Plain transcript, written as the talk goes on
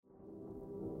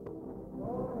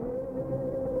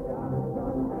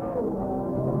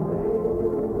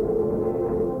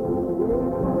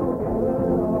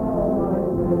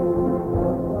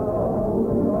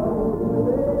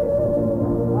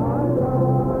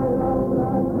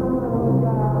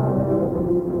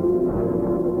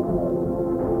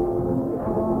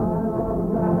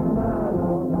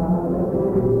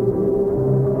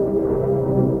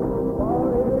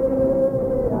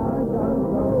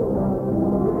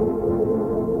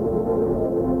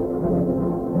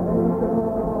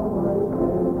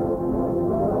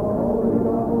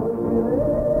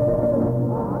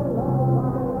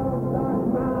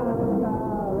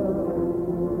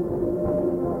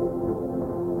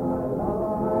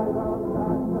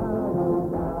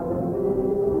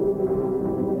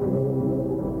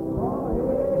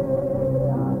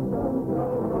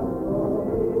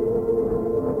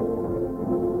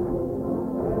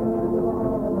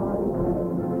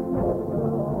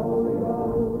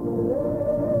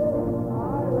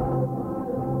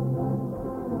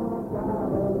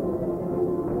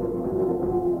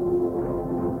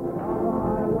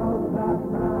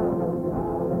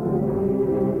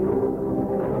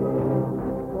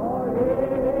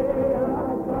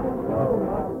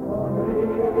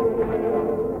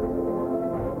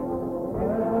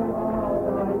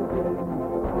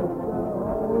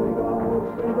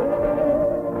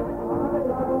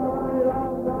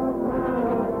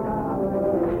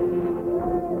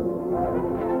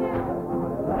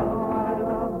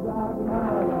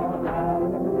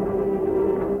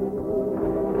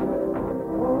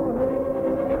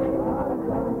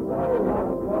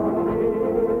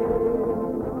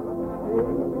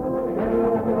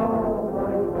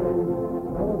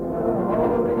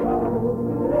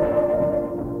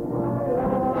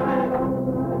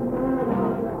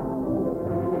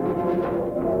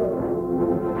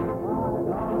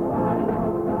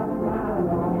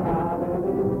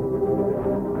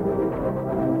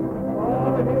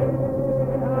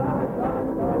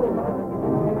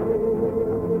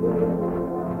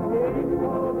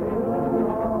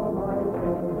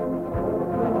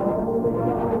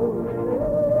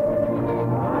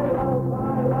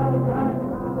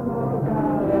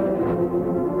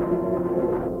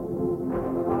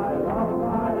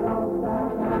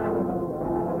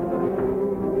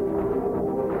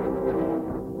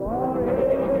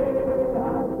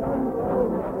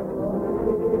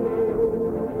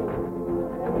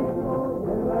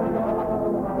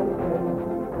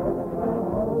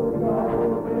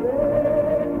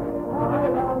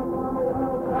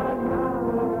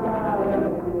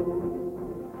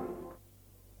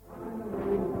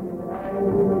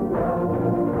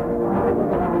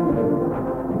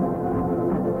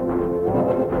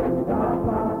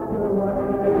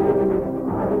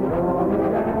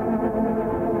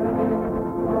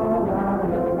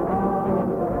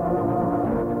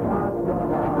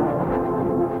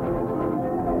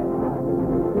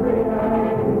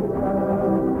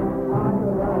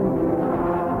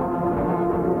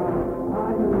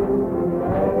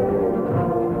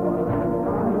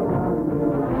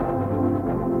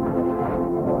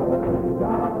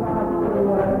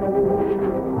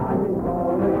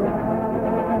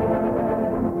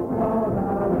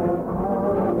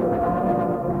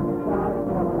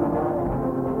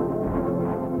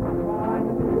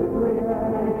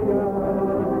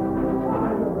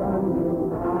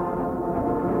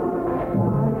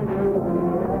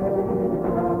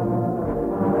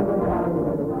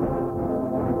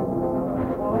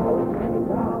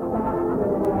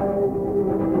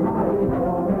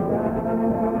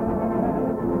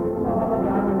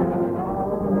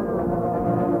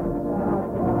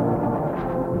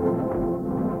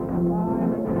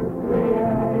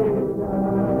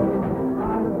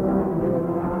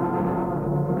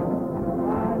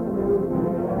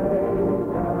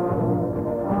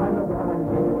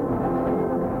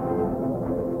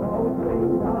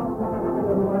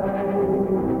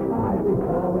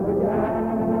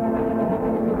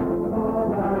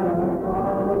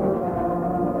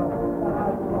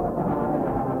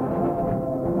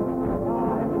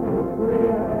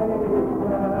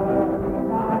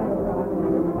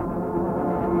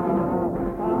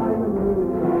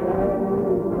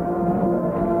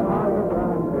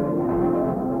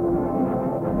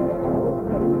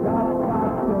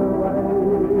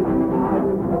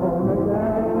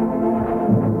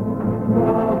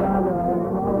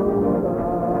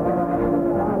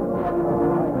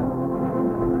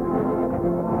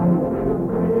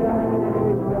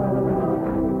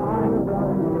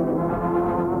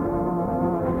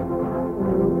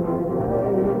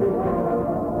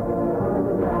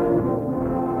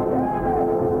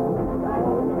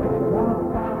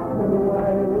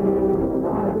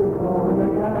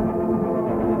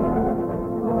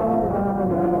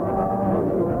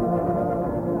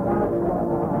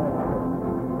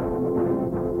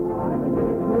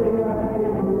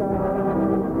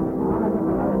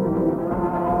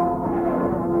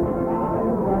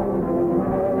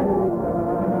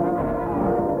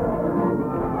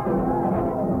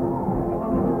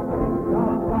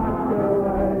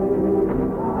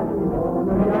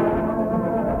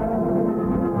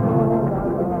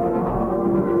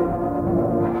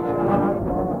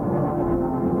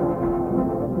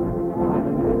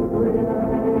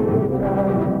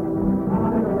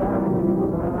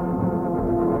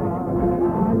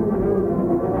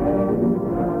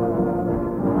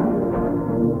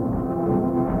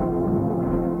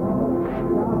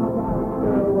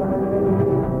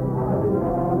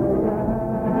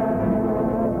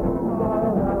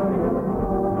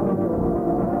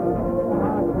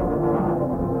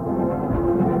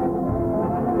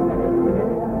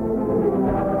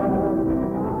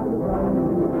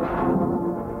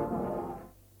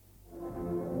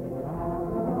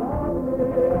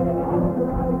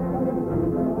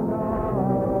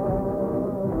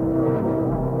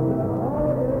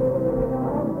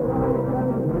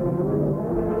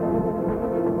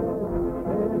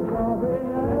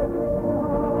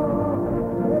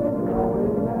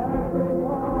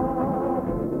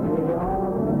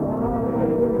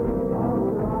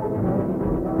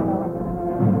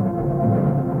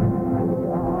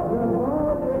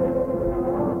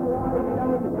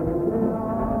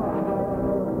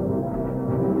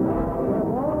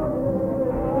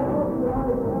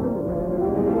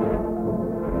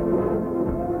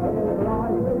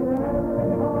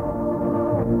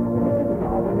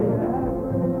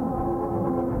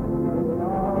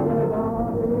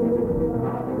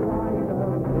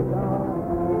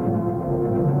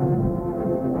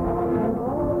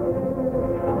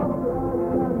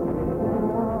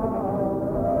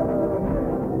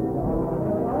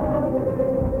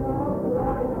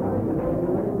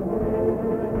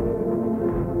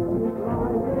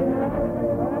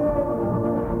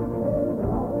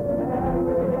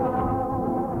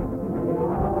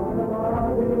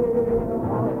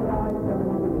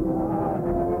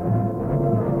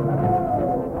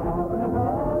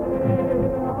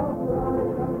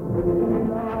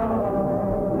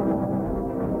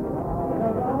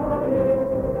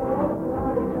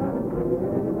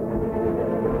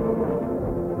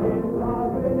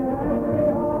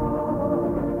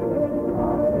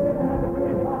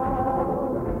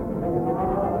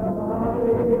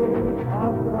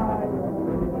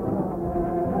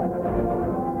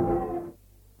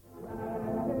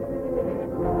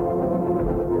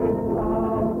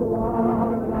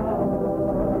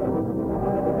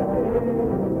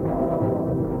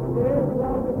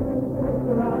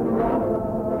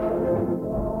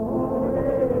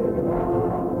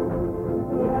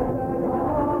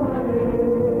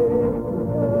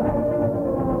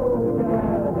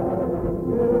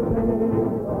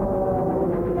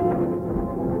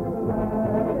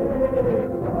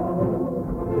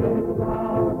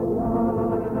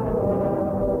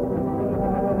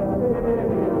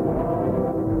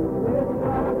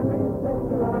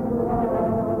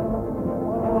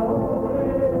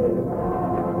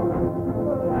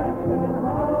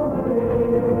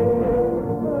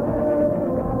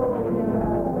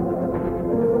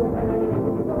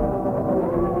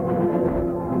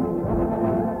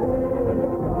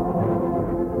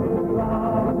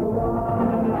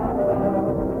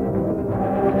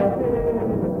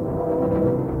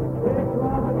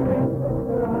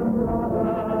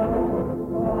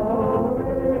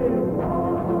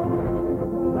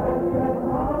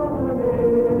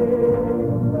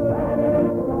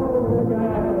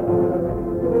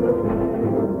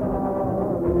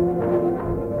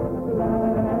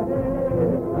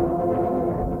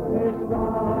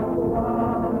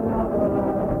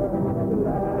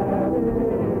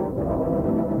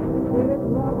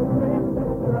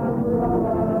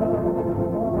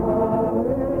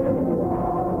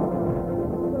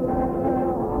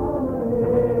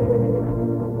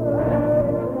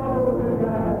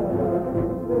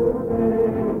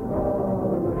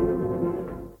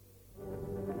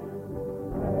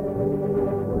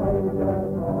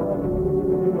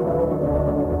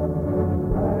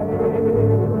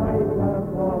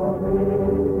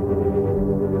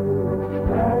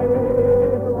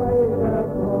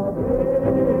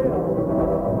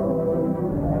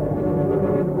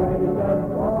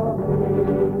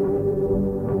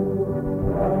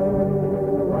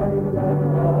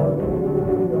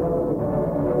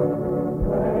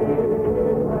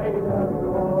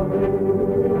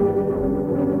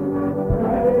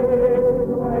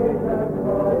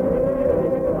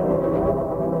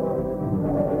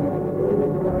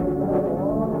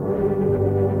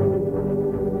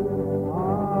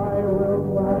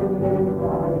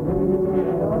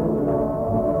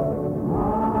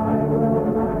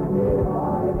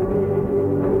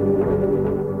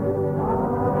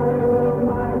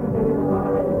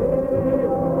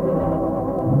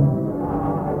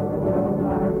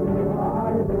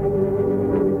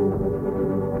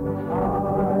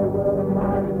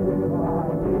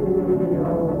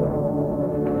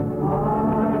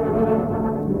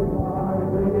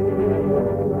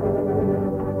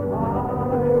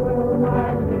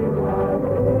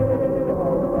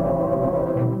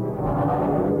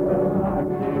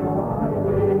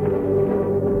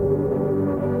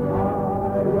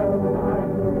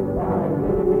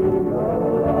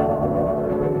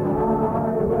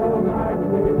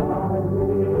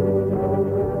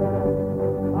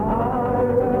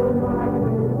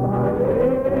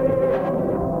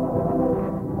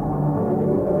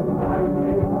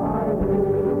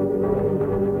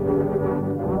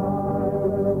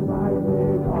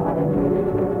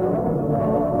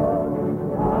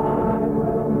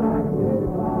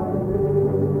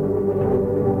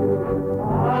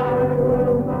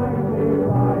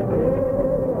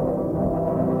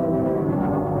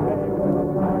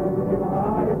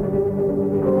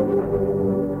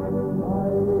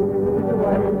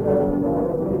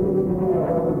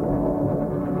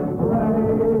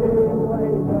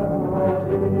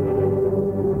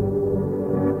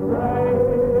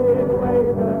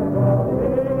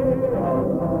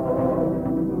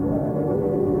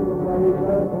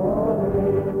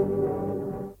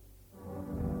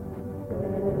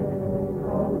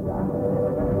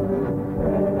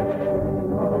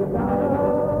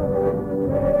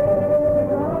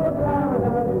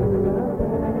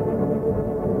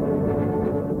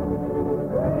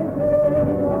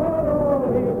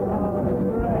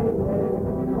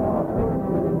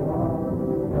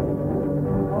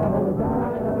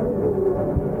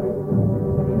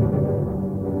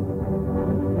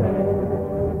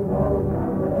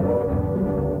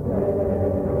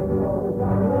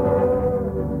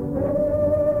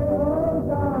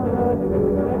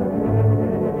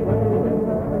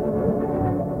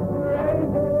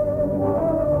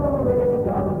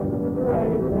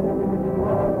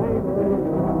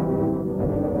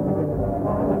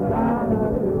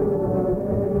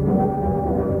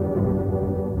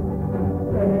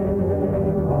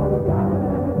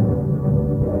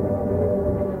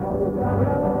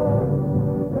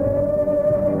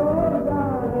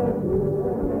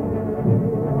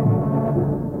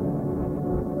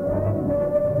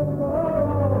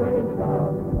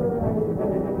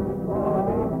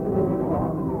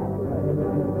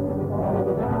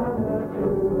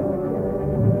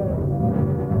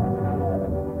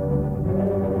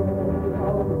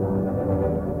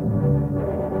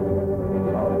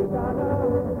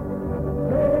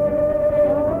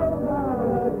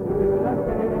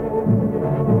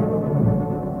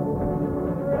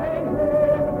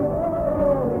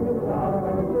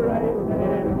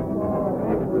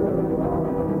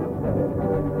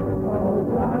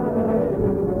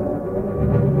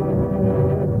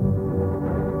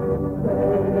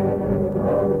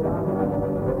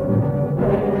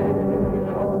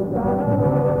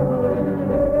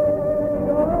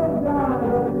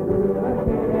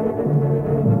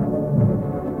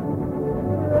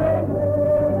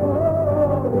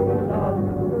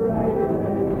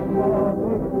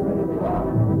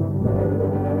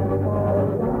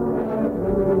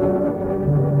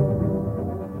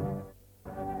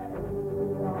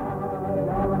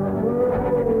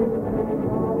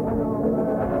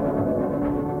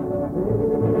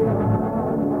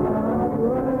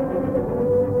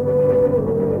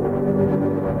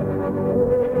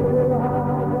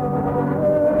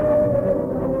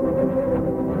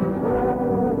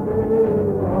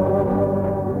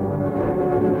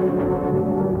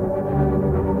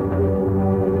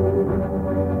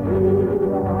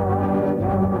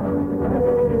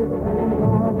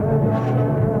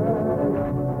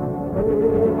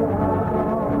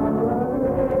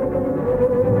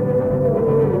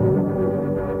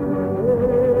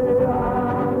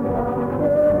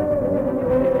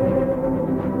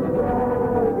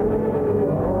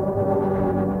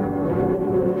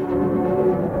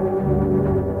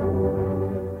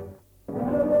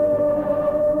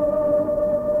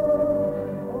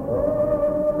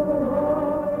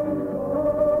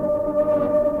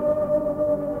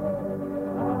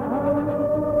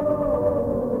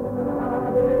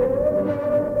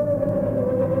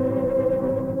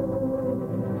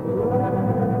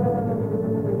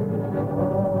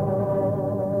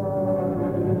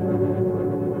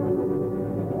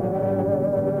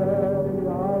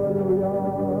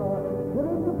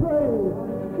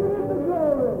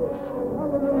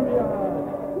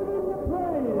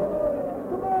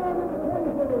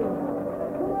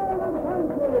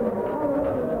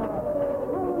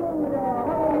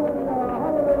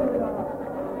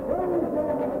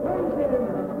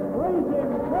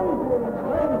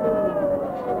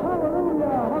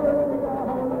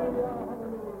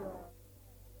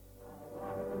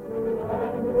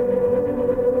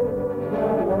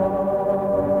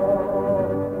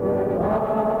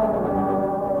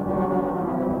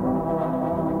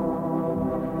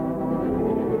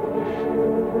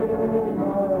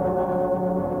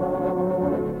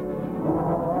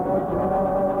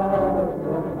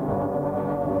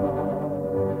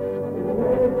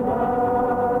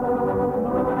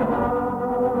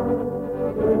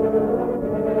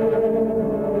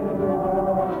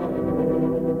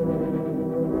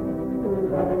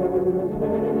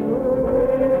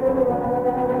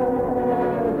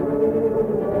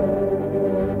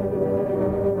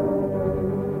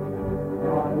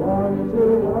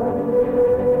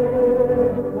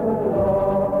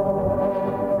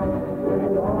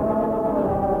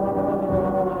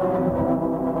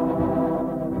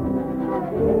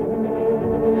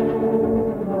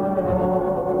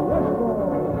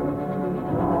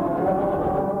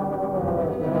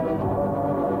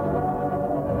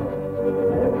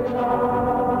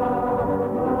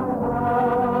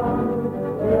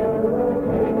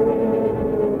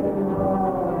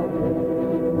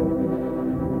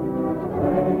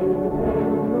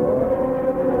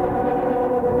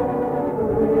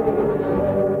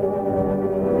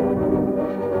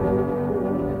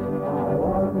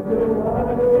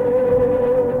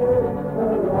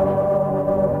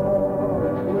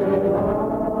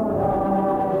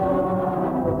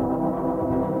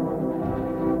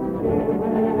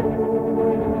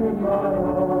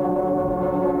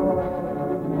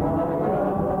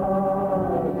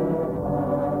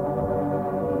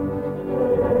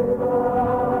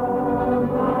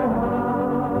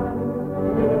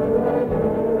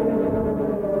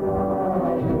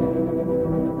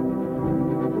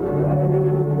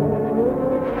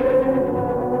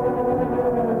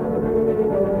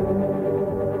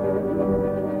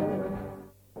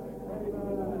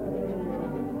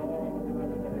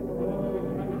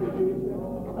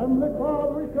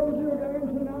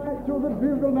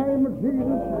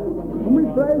Jesus. And we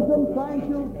praise and thank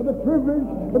you for the privilege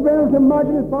of being able to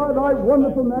magnify thy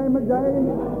wonderful name again,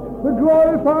 to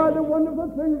glorify the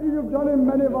wonderful things that you've done in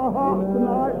many of our hearts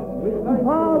tonight. And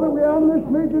Father, we hand this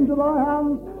meeting to thy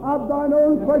hands. Have thine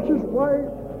own precious way.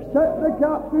 Set the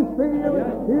captives free,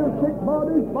 heal sick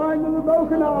bodies, bind the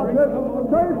broken-hearted,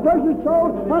 save precious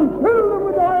souls, and fill them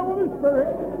with thy Holy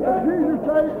Spirit. In Jesus'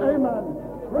 name, amen.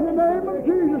 In the name of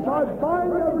Jesus, I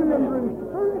bind every hindering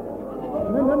spirit.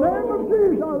 And in the name of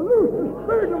Jesus, I loose the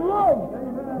spirit of love,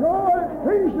 joy,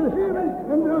 peace, and healing,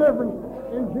 and deliverance.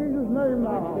 In Jesus' name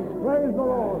now. Praise the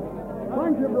Lord.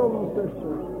 Thank you, brothers and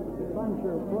sisters. Thank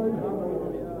you.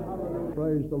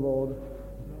 Praise the Lord.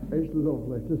 It's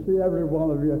lovely to see every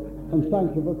one of you, and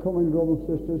thank you for coming, brothers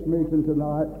and sisters, meeting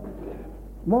tonight.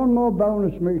 One more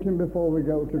bonus meeting before we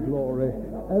go to glory.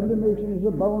 Every meeting is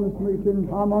a bonus meeting.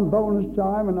 I'm on bonus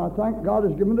time, and I thank God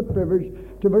has given the privilege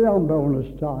to be on bonus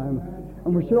time.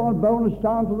 And we're still on bonus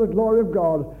time for the glory of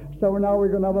God, so now we're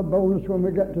going to have a bonus when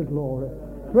we get to glory.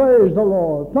 Praise the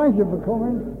Lord. Thank you for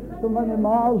coming so many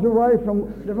miles away from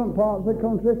different parts of the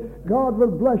country. God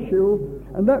will bless you.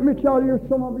 And let me tell you,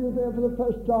 some of you there for the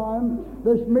first time,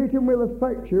 this meeting will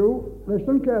affect you.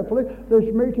 Listen carefully. This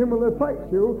meeting will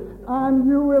affect you, and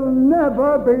you will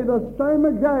never be the same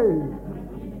again.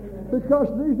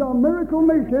 Because these are miracle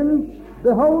meetings,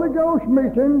 the Holy Ghost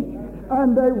meetings,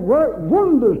 and they work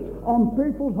wonders on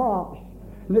people's hearts.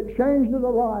 And it changes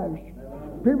their lives.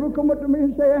 People come up to me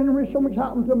and say, Henry, something's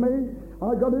happened to me.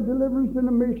 I got a deliverance in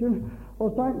a meeting. Well,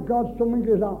 thank God something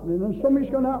is happening, and something's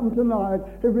going to happen tonight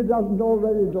if it hasn't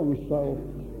already done so.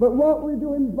 But what we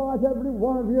do, invite every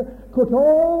one of you, cut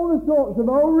all the thoughts of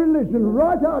old religion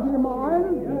right out of your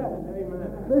mind.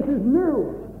 This is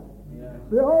new.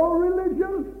 The old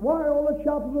religion, why all the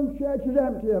chapels and churches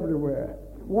empty everywhere?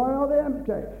 Why are they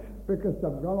empty? Because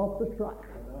they've gone off the track.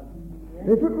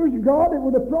 If it was God, it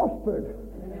would have prospered.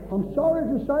 I'm sorry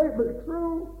to say it, but it's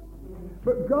true.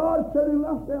 But God said in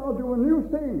last day, I'll do a new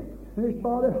thing. And it's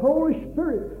by the Holy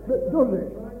Spirit that does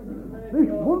it. This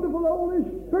wonderful Holy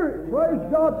Spirit, praise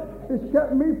God, has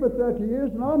kept me for 30 years,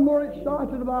 and I'm more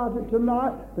excited about it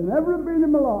tonight than ever have been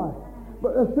in my life.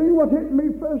 But the thing what hit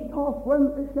me first off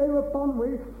when it came upon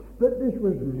me, that this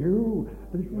was new,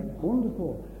 this was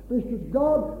wonderful. This was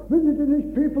God visiting his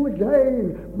people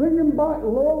again, bringing back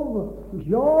love,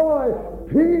 joy,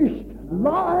 peace,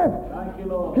 life,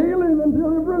 healing and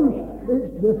deliverance.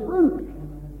 It's different.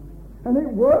 And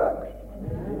it works.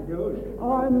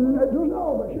 I don't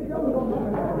know, but she goes on.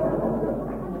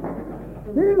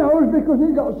 He knows because he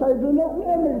got saved in an open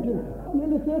air meeting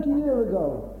nearly 30 years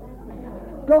ago.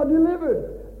 God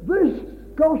delivered. This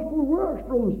gospel works,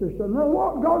 brothers and sisters. Now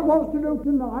what God wants to do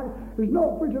tonight is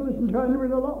not for you to listen to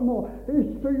Henry a lot more.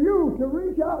 It's for you to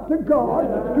reach out to God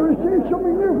to receive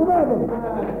something new from heaven.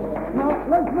 Now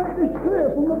let's make this clear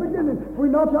from the beginning.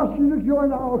 We're not asking you to join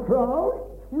our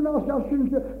crowd. We're not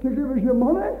asking you to give us your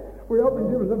money. We hope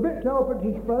you give us a bit to help it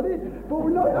to spread it, but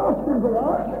we're not asking for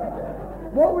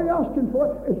that. What we're asking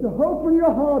for is to open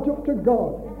your heart up to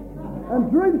God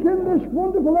and drink in this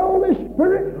wonderful Holy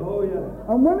Spirit. Oh, yeah.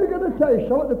 And when you get a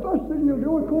taste of it, the first thing you'll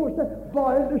do, of course, is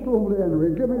buy it this lovely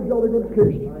Henry and give me a jolly good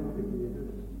kiss.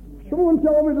 Someone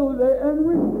told me the other day,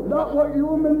 Henry, that what you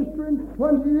were ministering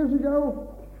 20 years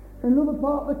ago in another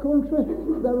part of the country,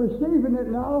 they're receiving it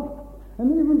now. And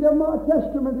even give my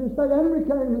testimony and say, Henry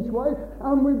came this way,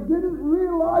 and we didn't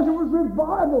realize it was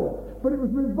revival. But it was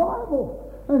revival.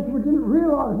 And we didn't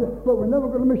realize it, but we're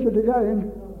never going to miss it again.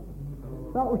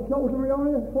 That was told to me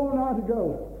only a fortnight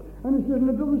ago. And he says, and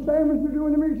they do the same as they do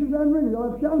in the meetings, Henry. You'll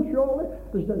have a chance shortly.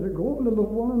 They said they go up and they love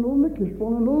one another, and they kiss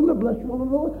one another, and they bless one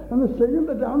another, and they sing and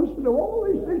they dance, and do all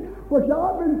these things, which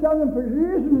I've been telling them for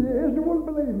years and years, they wouldn't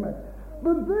believe me.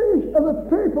 But these are the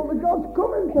people that God's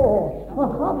coming for. A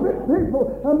happy people,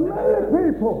 a merry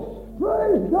people.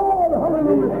 Praise God,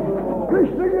 hallelujah. This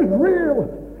thing is real.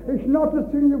 It's not a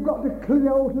thing you've got to cling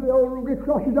out to the old rugged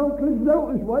cross. You don't cling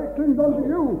out this way, it clings onto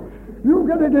you. You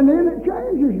get it in here and it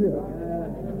changes you.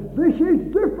 This is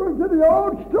different to the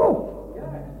old stuff.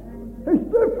 It's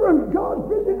different. God's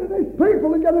visiting his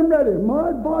people to get them ready. My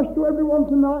advice to everyone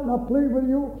tonight, and I plead with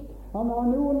you, and I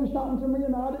knew when this happened to me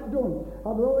and I had it done.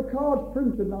 I had all the cards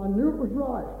printed and I knew it was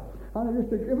right. And I used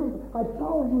to give them, I had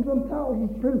thousands and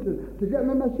thousands printed to get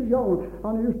my message on.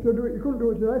 And I used to do it, you couldn't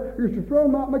do it today, I used to throw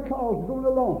them out my cards going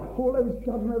along, all over,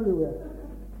 shove them everywhere.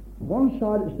 One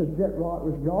side it said, get right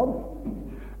with God.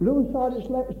 The other side it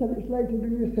said, it's later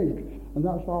than you think. And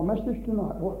that's our message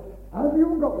tonight. What, have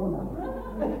you got one now?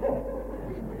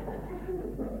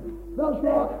 That's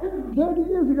right. 30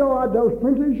 years ago I had those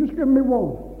printed, he's just given me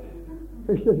one.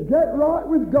 It says, get right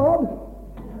with God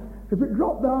If it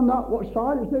dropped down that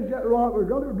side, it says get right with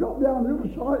God. If it dropped down the other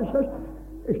side, it says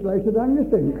it's later than you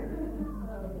think.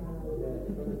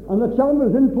 And the tell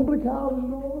us in public houses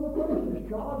and all over the place,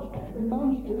 it's cards in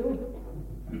Mansfield.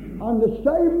 And the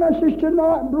same message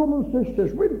tonight, brothers and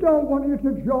sisters. We don't want you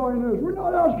to join us. We're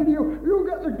not asking you. You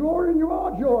get the glory and you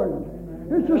are joined.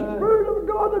 It's the Spirit of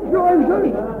God that joins us.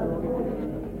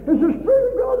 It's the Spirit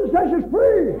of God that sets us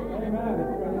free.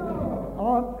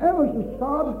 I'm ever so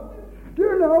sad. Do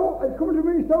you know, it comes to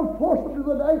me so forcefully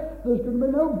the other day, there's going to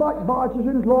be no backbiters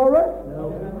in glory.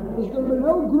 There's going to be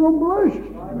no grumblers.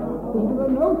 There's going to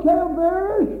be no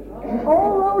talebearers.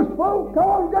 All those folk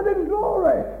can't get in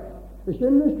glory. It's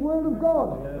in this Word of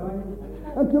God.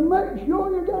 And to make sure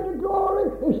you get the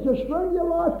glory is to surrender your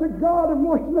life to God and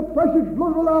wash in the precious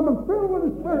blood of the Lamb and fill with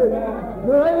the Spirit.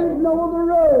 There ain't no other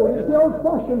road. It's the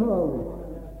old-fashioned road.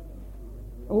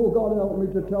 Oh, God help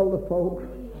me to tell the folk,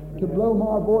 to blow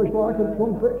my voice like a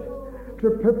trumpet,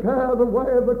 to prepare the way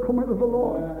of the coming of the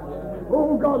Lord.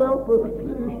 Oh, God help us,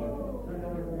 please.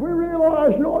 We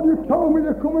realize, Lord, you told me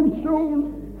you're coming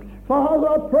soon. Father,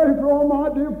 I pray for all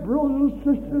my dear brothers and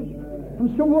sisters, and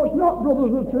some what's not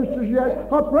brothers and sisters yet.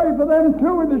 I pray for them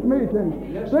too in this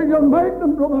meeting. That you'll make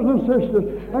them brothers and sisters,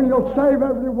 and you'll save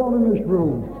everyone in this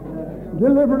room.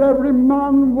 Deliver every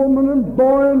man, woman, and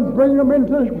boy, and bring them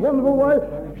into this wonderful way.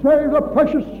 Save the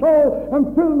precious soul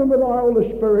and fill them with thy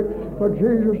Holy Spirit. For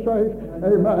Jesus' sake,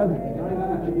 amen.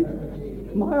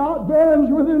 My heart burns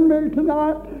within me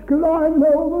tonight, because I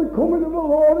know the coming of the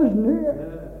Lord is near.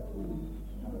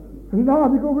 An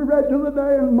article we read the other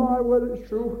day, and my word, it's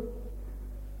true.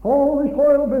 All this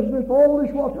oil business, all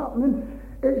this what's happening,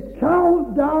 it's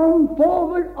countdown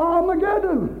for the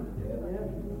Armageddon.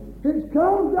 It's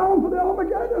countdown for the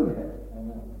Armageddon.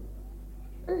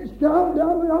 It's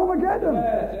countdown for the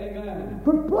Armageddon.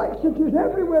 Perplexities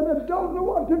everywhere. They don't know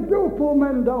what to do. Poor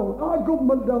men don't. Our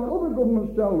government don't. Other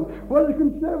governments don't. Whether it's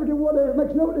conservative, whatever, it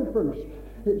makes no difference.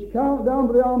 It's countdown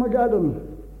for the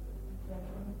Armageddon.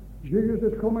 Jesus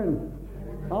is coming.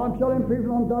 I'm telling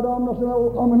people I'm glad I'm not an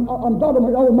old, I'm glad I'm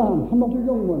an old man. I'm not a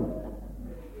young one.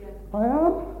 I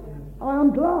am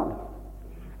glad.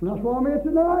 And that's why I'm here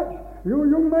tonight. You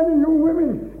young men and young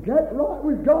women, get right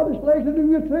with God. It's later than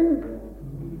you think.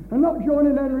 And not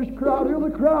joining Henry's crowd, the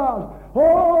other crowd.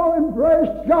 Oh,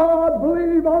 embrace God,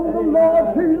 believe on the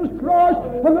Lord Jesus Christ,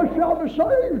 and they shall be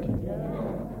saved.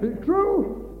 It's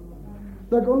true.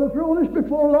 They're going to throw this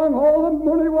before long. All the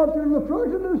money what's in the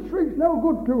front of the street's no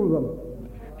good to them.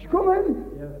 It's coming.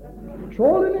 It's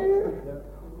all in here.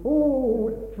 Oh,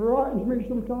 it frightens me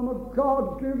sometimes. Oh,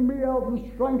 God, give me health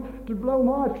and strength to blow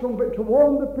my trumpet, to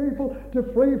warn the people to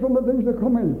flee from the things that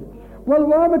come in. Well,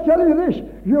 why am I telling you this?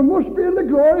 You must be in the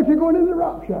glory if you're going in the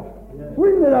rapture.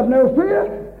 We need have no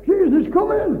fear. Jesus is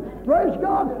coming. Praise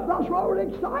God. That's why we're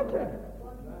excited.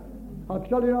 I'll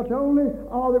tell you, not only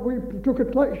are that we took a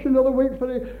collection the other week for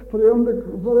the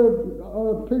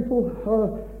people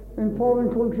in foreign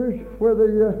countries where they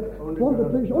want the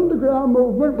peace underground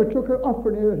movement. We took an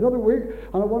offering here the other week,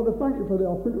 and I want to thank you for the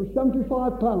offering. It was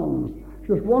 £75.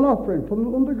 Just one offering from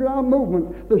the underground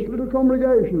movement, this little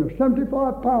congregation of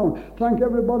 £75. Thank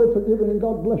everybody for giving, and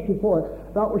God bless you for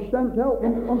it. That was sent out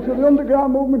onto the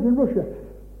underground movement in Russia.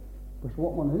 That's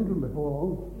what one England before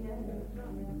long.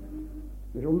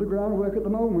 There's underground work at the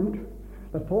moment.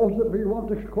 The force that we want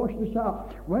to squash this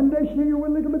out. When they see you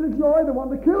with a little bit of joy, they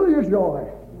want to kill your joy.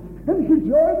 And it's your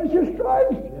joy, it's your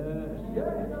strength.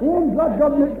 Oh, I'm glad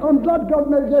God gave me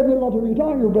a lot of it,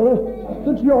 aren't you, brother?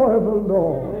 The joy of the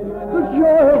Lord. The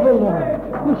joy of the Lord.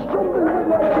 There's something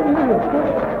we'd like to hear.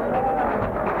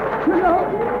 You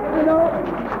know,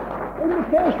 in the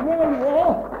First World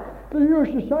War, they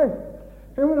used to say,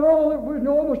 and when all that was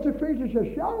almost defeated, he says,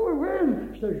 shall we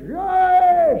win? He says,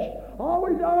 yes. Are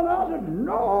we downhearted?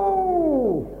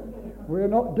 No. We're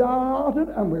not downhearted,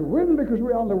 and we win because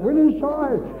we're on the winning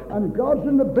side. And God's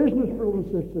in the business, brothers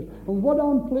and sisters. And what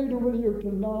I'm pleading with you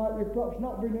tonight, you've perhaps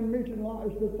not been in a meeting like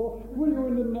this before, will you,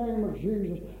 in the name of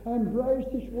Jesus, embrace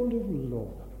this wonderful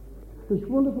Lord, this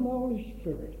wonderful Holy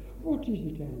Spirit? What is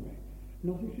it, anyway?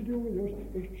 Nothing to do with us.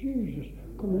 It's Jesus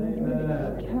coming into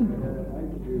the temple.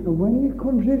 And when he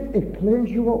comes in, it cleans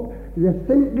you up. You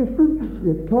think different,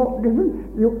 you talk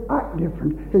different, you act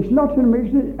different. It's not in me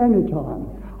any time.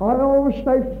 I always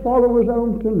say, follow us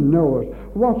home to know us.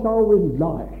 What are we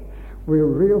like? We're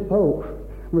real folk.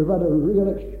 We've had a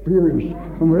real experience,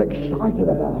 and we're excited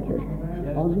about it.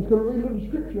 I'm just going to read the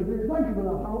scripture. Thank you for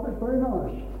that, Hal. It's very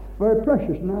nice. Very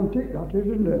precious and antique, that is,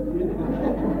 isn't it?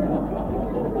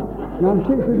 An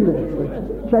antique, isn't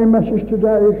it? Same message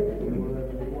today.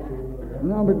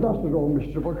 Now my glasses all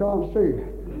messed up, I can't see.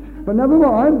 But never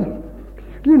mind.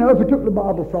 Do you know, if you took the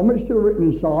Bible from it, it's still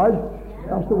written inside.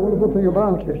 That's the wonderful thing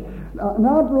about it.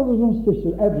 Now, brothers and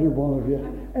sisters, every one of you,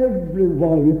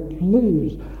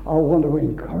 please, I want to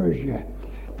encourage you.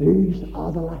 These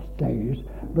are the last days.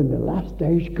 But in the last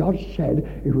days, God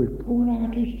said He would pour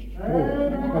out His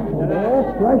Spirit upon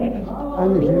all flesh,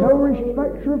 and there's no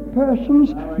respecter of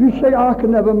persons. You say, I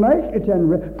can never make it,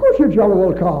 Henry. Of course you jolly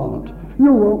well can't.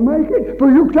 You won't make it, but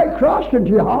you take Christ into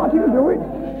your heart, you'll do it.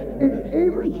 It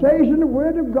even says in the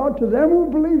Word of God, to them who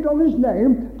believed on His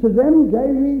name, to them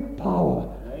gave He power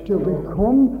to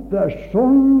become the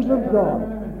sons of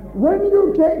God. When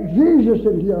you take Jesus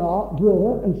into your heart,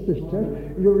 brother and sister,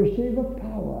 you receive a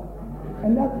power.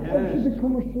 And that helps you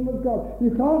become a son of God. You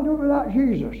can't do it without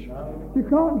Jesus. You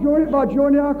can't join it by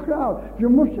joining our crowd. You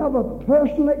must have a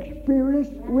personal experience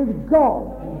with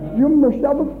God. You must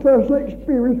have a personal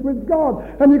experience with God.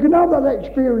 And you can have that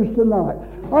experience tonight.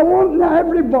 I want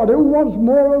everybody who wants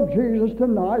more of Jesus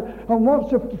tonight and wants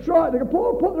to try to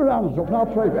put their hands up, and I'll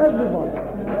pray for everybody.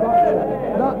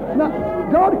 Now,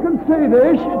 God can see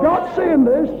this. God's seeing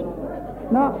this.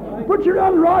 Now, put your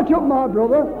hand right up, my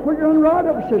brother. Put your hand right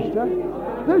up, sister.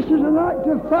 This is an act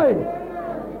of faith.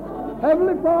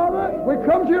 Heavenly Father, we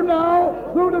come to you now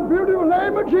through the beautiful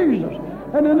name of Jesus.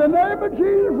 And in the name of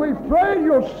Jesus, we pray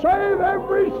you'll save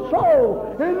every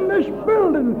soul in this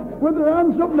building with their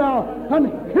hands up now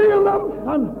and heal them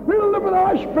and fill them with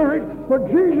thy Spirit. For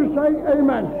Jesus' sake,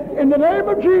 amen. In the name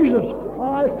of Jesus,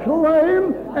 I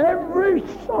claim every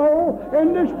soul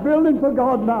in this building for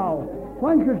God now.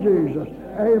 Thank you, Jesus.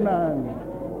 Amen.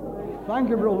 Thank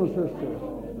you, brothers and sisters.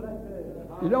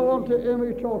 You don't want to hear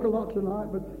me talk a lot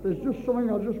tonight, but there's just something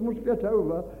I just must get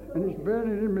over, and it's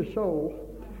burning in my soul,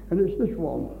 and it's this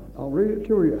one. I'll read it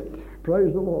to you.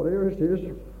 Praise the Lord. Here it is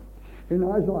in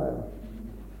Isaiah.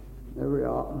 There we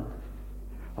are.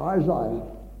 Isaiah.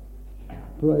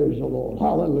 Praise the Lord.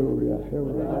 Hallelujah. Here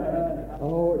we are.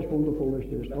 Oh, it's wonderful, this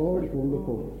is. Oh, it's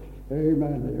wonderful.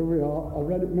 Amen. Here we are. I've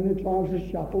read it many times in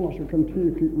this chapel. I shall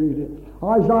continue to keep reading.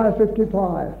 Isaiah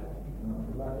 55.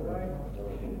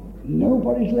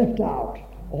 Nobody's left out.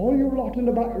 All you lot in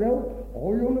the back row,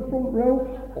 all you in the front row,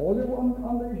 all you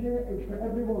on these here, it's for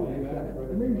every one of you.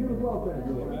 It means you as well, Fred.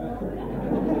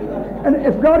 And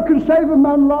if God can save a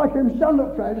man like him, stand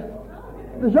up, Fred.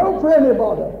 There's hope for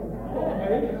anybody.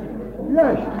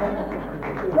 Yes.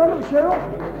 Stand up, Cyril.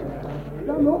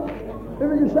 Stand up. If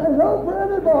you can say there's hope for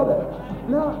anybody.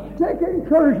 Now, take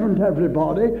encouragement,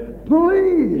 everybody.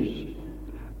 Please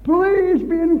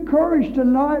be encouraged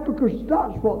tonight, because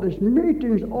that's what this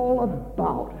meeting's all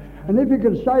about. And if you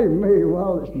can save me,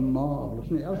 well, it's marvelous.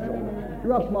 You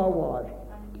ask my wife.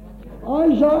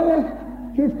 Isaiah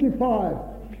 55.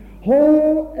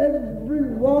 Oh,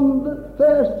 everyone that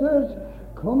thirsteth,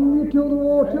 come ye to the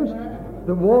waters.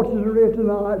 The waters are here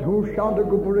tonight. Who shall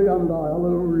go for and I?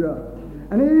 Hallelujah.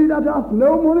 And he that hath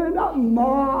no money, that's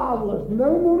marvelous.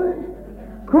 No money.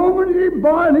 Come and ye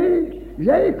buy and eat.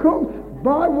 Yea, come.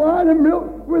 Buy wine and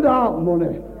milk without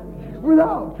money,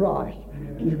 without price.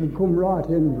 You can come right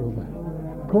in, brother.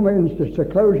 Come in, sister.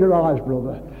 Close your eyes,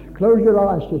 brother. Close your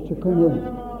eyes, sister. Come in.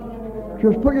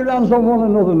 Just put your hands on one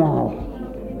another now.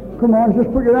 Come on,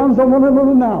 just put your hands on one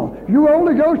another now. You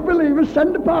Holy Ghost believers,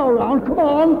 send the power around. Come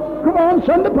on,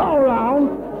 send the power around.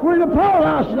 We're in the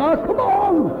powerhouse now. Come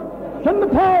on. Send the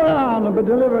power around and be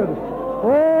delivered.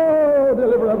 Oh,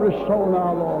 deliver every soul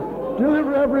now, Lord.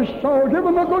 Deliver every soul. Give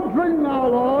them a good drink now,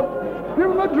 Lord. Give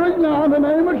them a drink now in the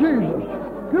name of Jesus.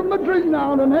 Give them a drink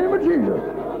now in the name of Jesus.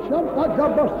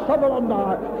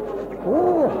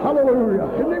 Oh, hallelujah.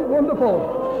 Isn't it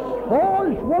wonderful? Oh,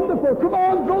 it's wonderful. Come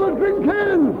on, brother, drink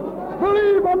in.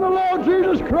 Believe on the Lord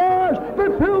Jesus Christ. Be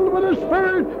filled with the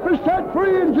Spirit. Be set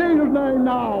free in Jesus' name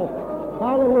now.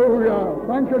 Hallelujah.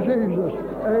 Thank you, Jesus.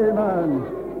 Amen.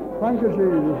 Thank you,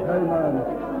 Jesus. Amen.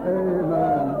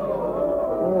 Amen.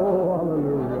 Oh,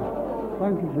 hallelujah.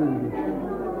 Thank you, Jesus.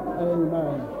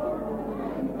 Amen.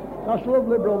 That's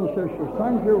lovely, brothers and sisters.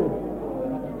 Thank you.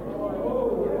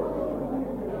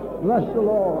 Bless the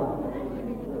Lord.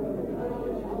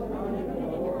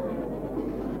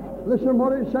 Listen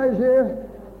what it says here.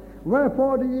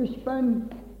 Wherefore do ye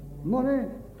spend money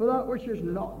for that which is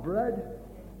not bread,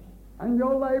 and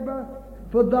your labour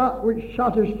for that which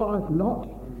satisfieth not?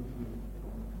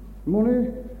 Money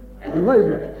and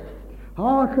labour.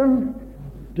 Hearken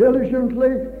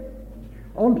diligently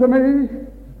unto me,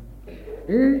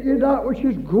 eat ye that which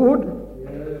is good,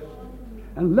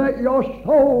 and let your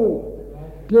soul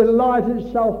delight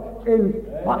itself in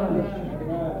fatness.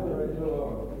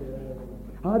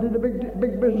 I did a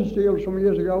big business deal some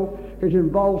years ago. It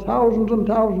involved thousands and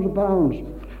thousands of pounds.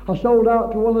 I sold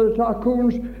out to one of the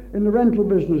tycoons in the rental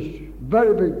business,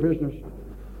 very big business.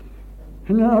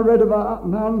 And then I read about that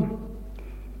man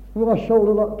who I sold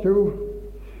a lot to.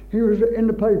 He was in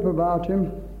the paper about him.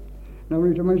 No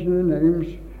need to mention the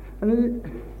names. And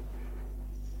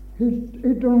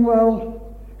he'd done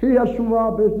well. He had some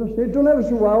wild business. He'd done ever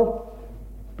so well.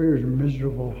 But he was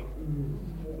miserable.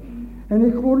 And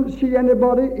he couldn't see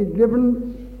anybody. He'd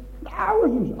given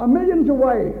thousands, millions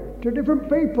away to different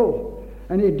people.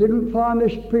 And he didn't find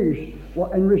this peace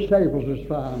what Henry Staples has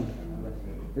found.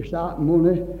 It's without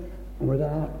money and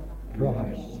without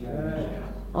price.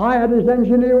 I had his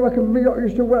engineer working for me. I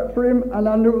used to work for him, and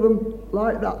I knew them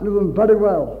like that, knew them very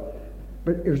well.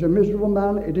 But he was a miserable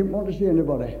man. He didn't want to see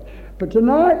anybody. But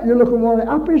tonight, you're looking one of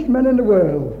the happiest men in the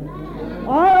world.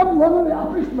 I am one of the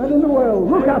happiest men in the world.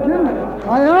 Look at him.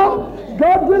 I am.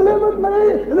 God delivered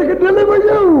me, and He can deliver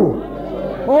you.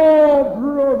 Oh,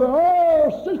 brother.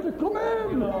 Oh, sister, come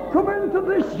in. Come into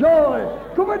this joy.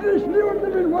 Come into this new and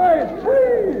living way. It's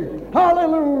free.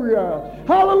 Hallelujah.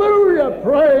 Hallelujah.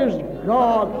 Praise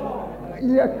God.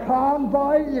 You can't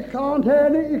buy it. You can't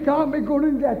earn it. You can't be good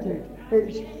and get it.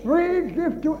 It's free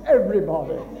gift to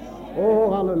everybody. Oh,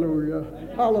 hallelujah.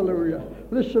 Hallelujah.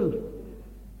 Listen.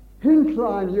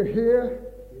 Incline you here.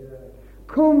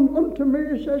 Come unto me,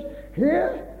 he says,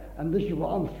 here. And this is what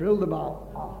I'm thrilled about.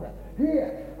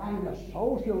 Here, and your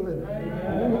soul shall live.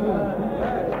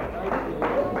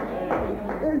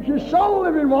 It's your soul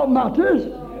living what matters.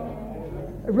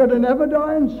 If you've got an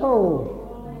ever-dying soul.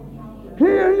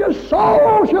 Here, your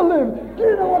soul shall live. Do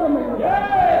you know what I mean?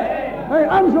 Yeah. Hey,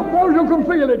 hands up those who can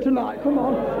feel it tonight. Come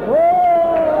on.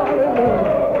 Oh,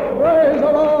 hallelujah. Praise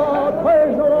the Lord.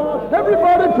 Praise the Lord.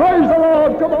 Everybody praise the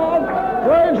Lord. Come on.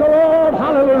 Praise the Lord.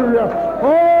 Hallelujah.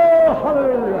 Oh,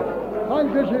 hallelujah.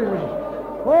 Thank you, Jesus.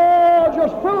 Oh,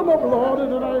 just fill them up, Lord,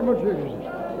 in the name of Jesus.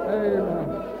 Amen.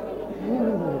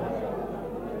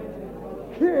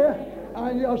 Here,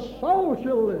 and your soul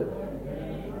shall live.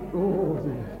 Oh,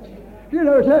 dear. You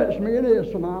know, it hurts me in here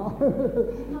somehow.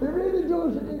 It really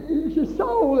does. It's your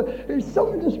soul. It's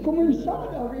something that's come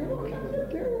inside of you. What can you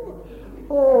do?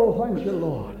 Oh, thank you,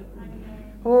 Lord.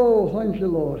 Oh, thank you,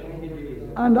 Lord.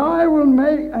 And I will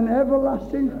make an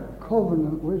everlasting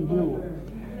covenant with you.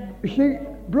 You see,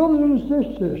 brothers and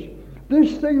sisters,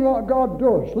 this thing what God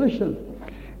does, listen,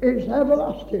 it's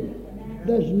everlasting.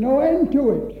 There's no end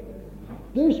to it.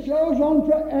 This goes on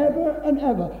forever and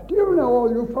ever. Do you know, all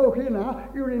you folk here now,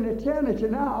 you're in eternity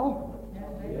now?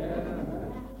 Yeah.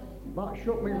 That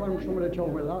shook me when somebody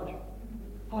told me that.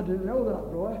 I didn't know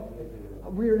that, boy.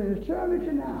 We're in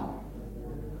eternity now.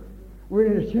 We're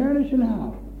in eternity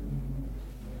now.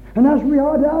 And as we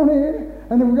are down here,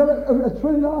 and we've got a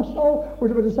thrill in our soul,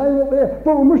 which was the same up there,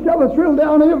 but we must have a thrill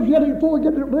down here before we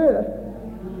get up there.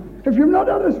 If you've not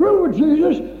had a thrill with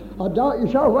Jesus, I doubt your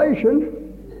salvation.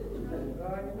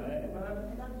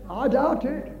 I doubt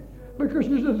it, because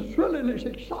there's a thrill and it's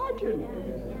exciting.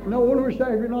 No one will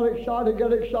say if you're not excited,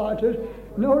 get excited.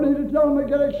 No need to tell them to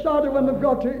get excited when they've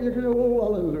got it. You can go, oh,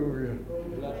 hallelujah.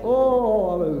 Oh,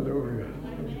 hallelujah.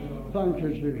 Thank you,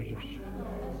 Jesus.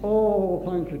 Oh,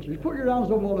 thank you, Jesus. Put your hands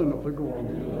on one another. Go on.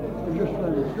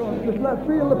 Just let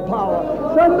feel the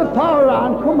power. Send the power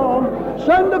around. Come on.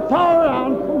 Send the power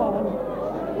around. Come on.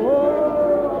 Oh.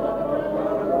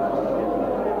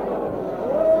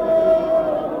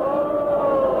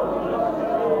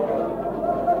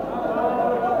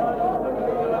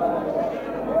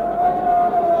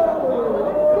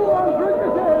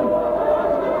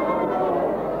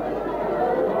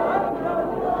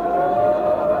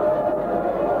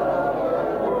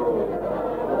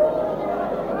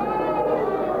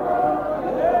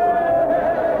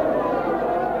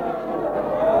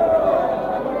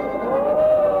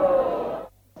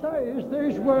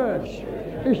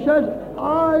 He said,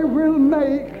 I will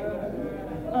make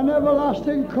an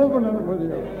everlasting covenant with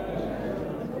you.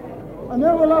 An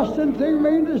everlasting thing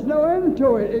means there's no end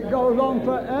to it. It goes on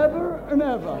forever and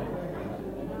ever.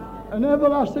 An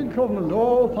everlasting covenant.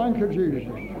 Oh, thank you, Jesus.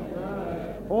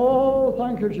 Oh,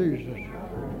 thank you, Jesus.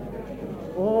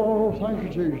 Oh, thank you,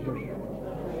 Jesus.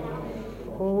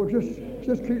 Oh,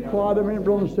 just keep quiet a minute,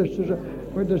 brothers and sisters.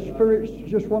 With the spirits,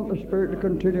 just want the Spirit to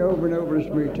continue over and over this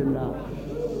meeting now.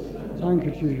 Thank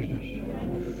you, Jesus.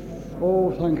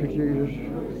 Oh, thank you, Jesus.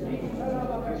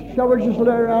 Shall we just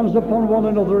lay our hands upon one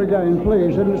another again,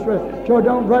 please, in the Spirit, so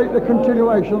don't break the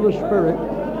continuation of the Spirit.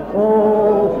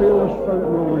 Oh, feel the Spirit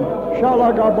moving.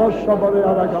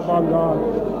 Shalagabasabarialagabanda.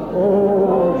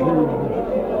 Oh,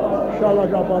 Jesus.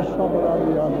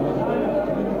 Shalagabasabarialagabanda.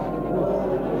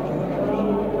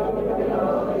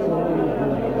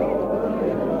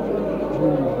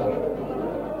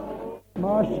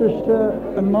 My sister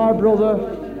and my brother,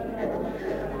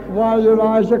 while your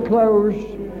eyes are closed,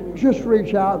 just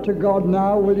reach out to God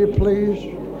now, will you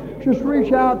please? Just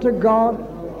reach out to God.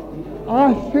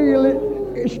 I feel it.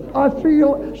 I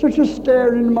feel such a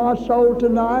stir in my soul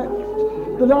tonight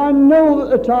that I know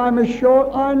that the time is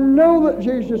short. I know that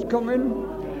Jesus is coming.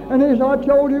 And as I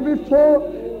told you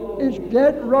before, it's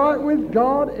get right with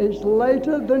God. It's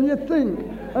later than you think.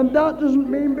 And that doesn't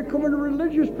mean becoming a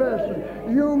religious person.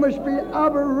 You must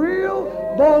have a real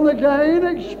born-again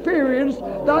experience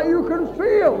that you can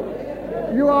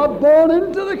feel. You are born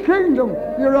into the kingdom.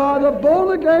 You're either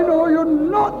born again or you're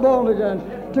not born again.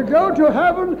 To go to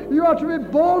heaven, you have to be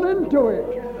born into it.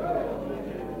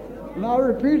 And I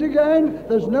repeat again,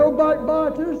 there's no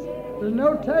backbiters, there's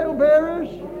no talebearers,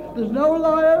 there's no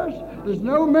liars, there's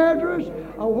no murderers,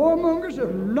 or warmongers,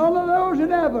 there's none of those in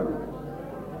heaven.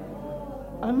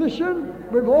 And listen,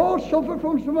 we've all suffered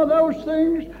from some of those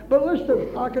things, but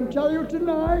listen, I can tell you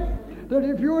tonight that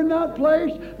if you're in that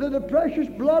place, that the precious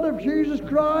blood of Jesus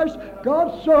Christ,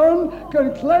 God's Son,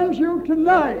 can cleanse you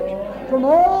tonight from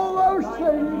all those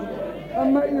things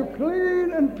and make you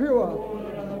clean and pure.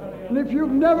 And if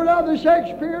you've never had this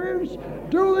experience,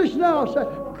 do this now. Say,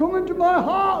 come into my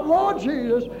heart, Lord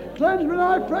Jesus, cleanse me with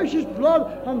thy precious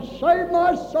blood and save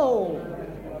my soul.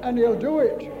 And he'll do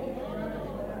it.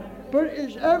 But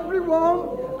it's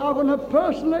everyone having a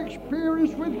personal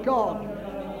experience with God.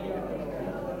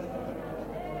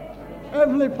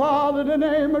 Heavenly Father, in the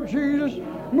name of Jesus,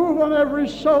 move on every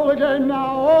soul again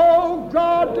now. Oh,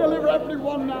 God, deliver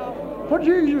everyone now. For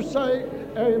Jesus' sake,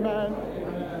 amen.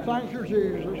 Thank you,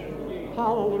 Jesus.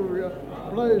 Hallelujah.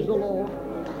 Praise the Lord.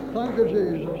 Thank you,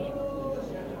 Jesus.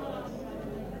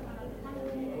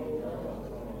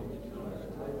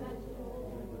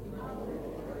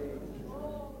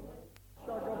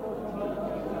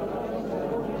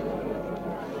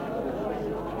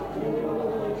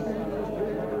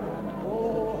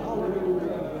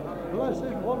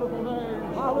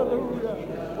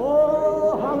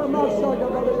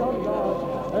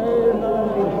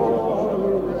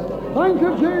 Thank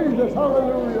you, Jesus.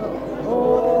 Hallelujah.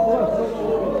 Oh, bless the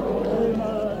Lord.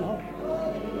 Amen.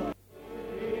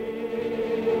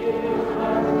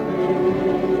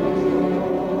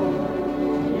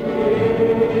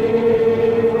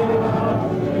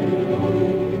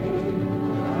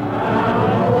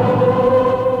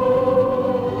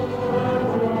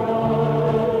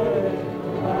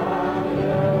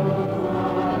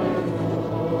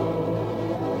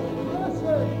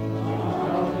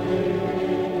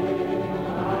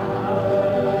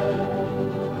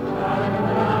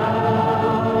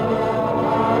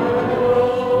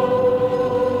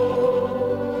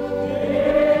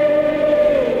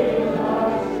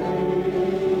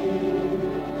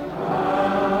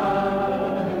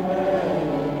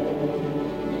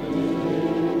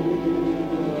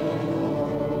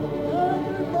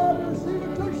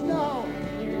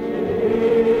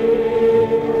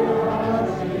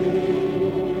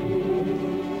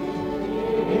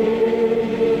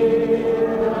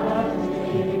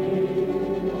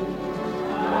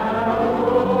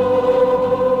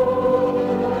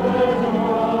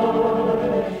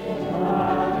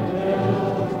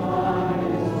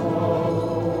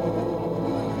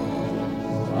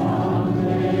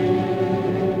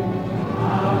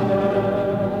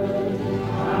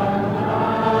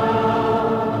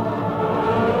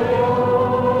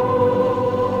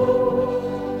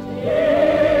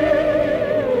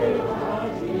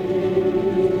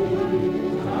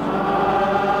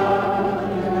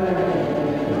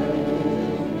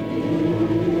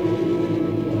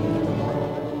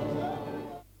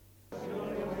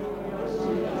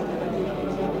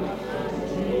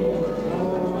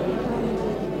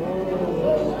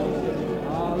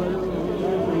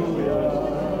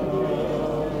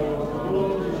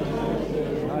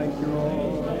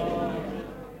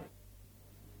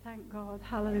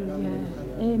 Hallelujah.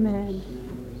 Amen.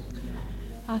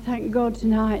 I thank God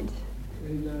tonight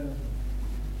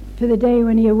for the day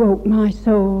when he awoke my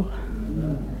soul,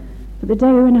 for the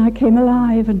day when I came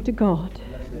alive unto God.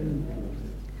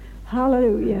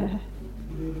 Hallelujah.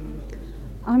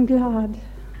 I'm glad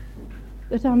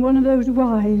that I'm one of those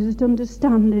wise that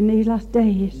understand in these last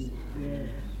days.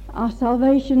 Our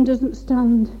salvation doesn't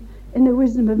stand in the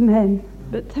wisdom of men,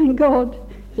 but thank God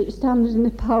it stands in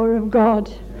the power of God.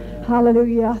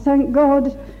 Hallelujah. I thank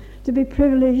God to be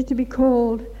privileged to be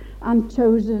called and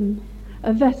chosen,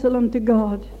 a vessel unto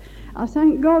God. I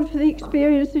thank God for the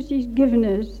experience that he's given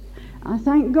us. I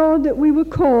thank God that we were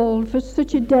called for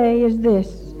such a day as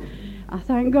this. I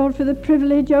thank God for the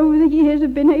privilege over the years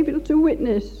of being able to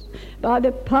witness by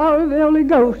the power of the Holy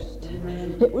Ghost.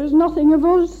 It was nothing of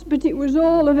us, but it was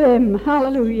all of him.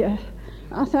 Hallelujah.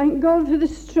 I thank God for the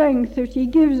strength which he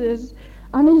gives us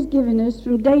and is giving us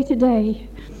from day to day.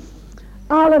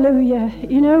 Hallelujah.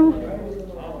 You know,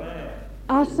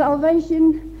 our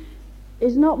salvation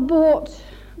is not bought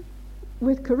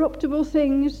with corruptible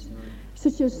things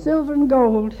such as silver and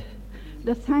gold.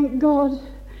 But thank God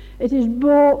it is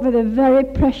bought with the very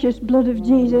precious blood of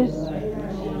Jesus.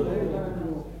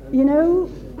 You know,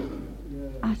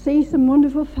 I see some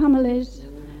wonderful families.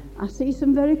 I see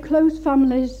some very close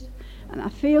families, and I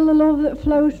feel the love that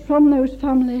flows from those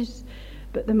families.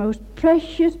 But the most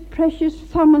precious, precious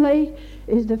family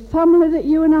is the family that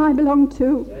you and I belong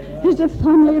to, is the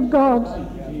family of God.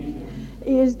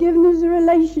 He has given us a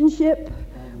relationship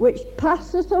which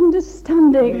passeth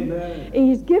understanding. Amen. He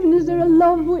has given us a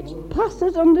love which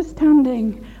passeth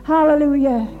understanding.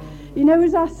 Hallelujah. You know,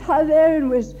 as I sat there and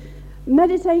was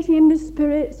meditating in the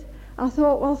Spirit, I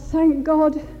thought, well, thank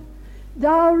God,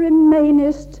 thou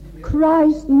remainest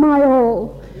Christ my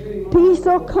all. Peace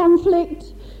or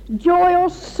conflict, joy or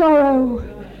sorrow,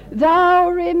 thou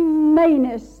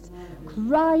remainest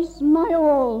Christ my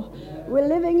all. We're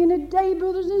living in a day,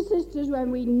 brothers and sisters,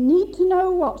 when we need to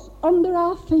know what's under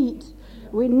our feet.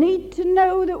 We need to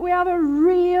know that we have a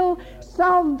real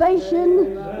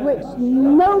salvation which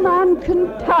no man can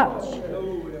touch.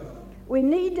 We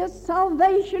need a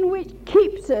salvation which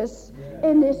keeps us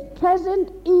in this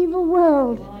present evil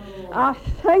world. I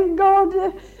thank God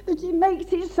that he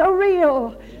makes it so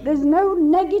real. There's no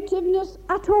negativeness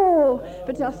at all.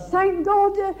 But I thank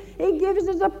God he gives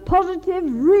us a positive,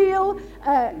 real,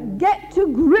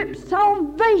 get-to-grip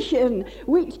salvation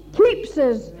which keeps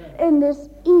us in this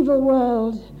evil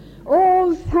world.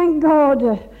 Oh, thank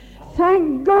God.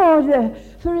 Thank God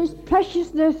for his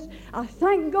preciousness. I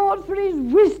thank God for his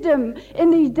wisdom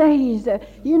in these days.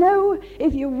 You know,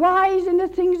 if you're wise in the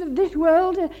things of this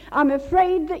world, I'm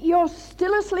afraid that you're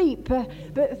still asleep.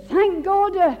 But thank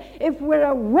God, if we're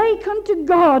awake unto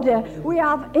God, we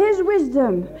have his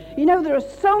wisdom. You know, there are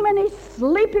so many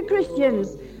sleepy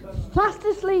Christians, fast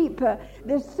asleep.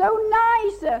 They're so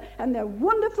nice, and they're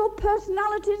wonderful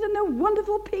personalities, and they're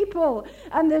wonderful people,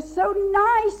 and they're so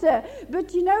nice,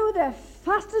 but you know, they're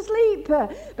fast asleep.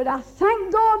 But I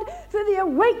thank God for the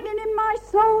awakening in my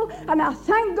soul, and I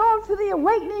thank God for the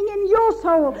awakening in your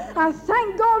soul. I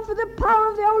thank God for the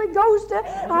power of the Holy Ghost.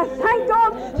 I thank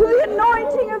God for the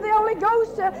anointing of the Holy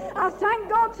Ghost. I thank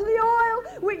God for the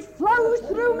oil which flows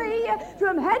through me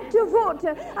from head to foot.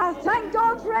 I thank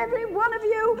God for every one of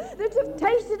you that have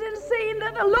tasted and seen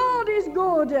that the Lord is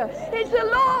good. It's the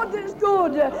Lord that's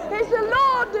good. It's the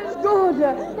Lord that's good.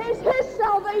 It's his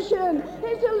salvation.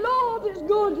 It's the Lord that's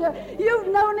good. You've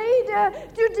no need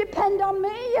to depend on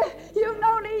me. You've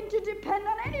no need to depend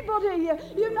on anybody.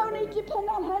 You've no need to depend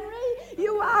on Henry.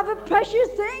 You have a precious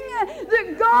thing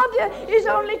that God is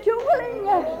only too willing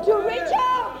to reach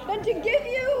out and to give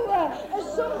you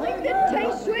something that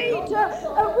tastes sweet.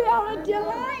 We are a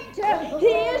delight. He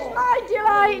is my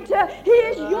delight. He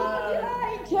is your delight.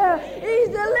 He's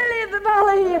the lily of the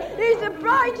valley. He's the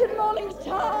bright and morning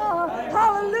star.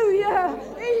 Hallelujah.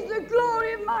 He's the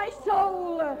glory of my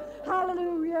soul.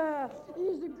 Hallelujah.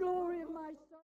 He's the glory of my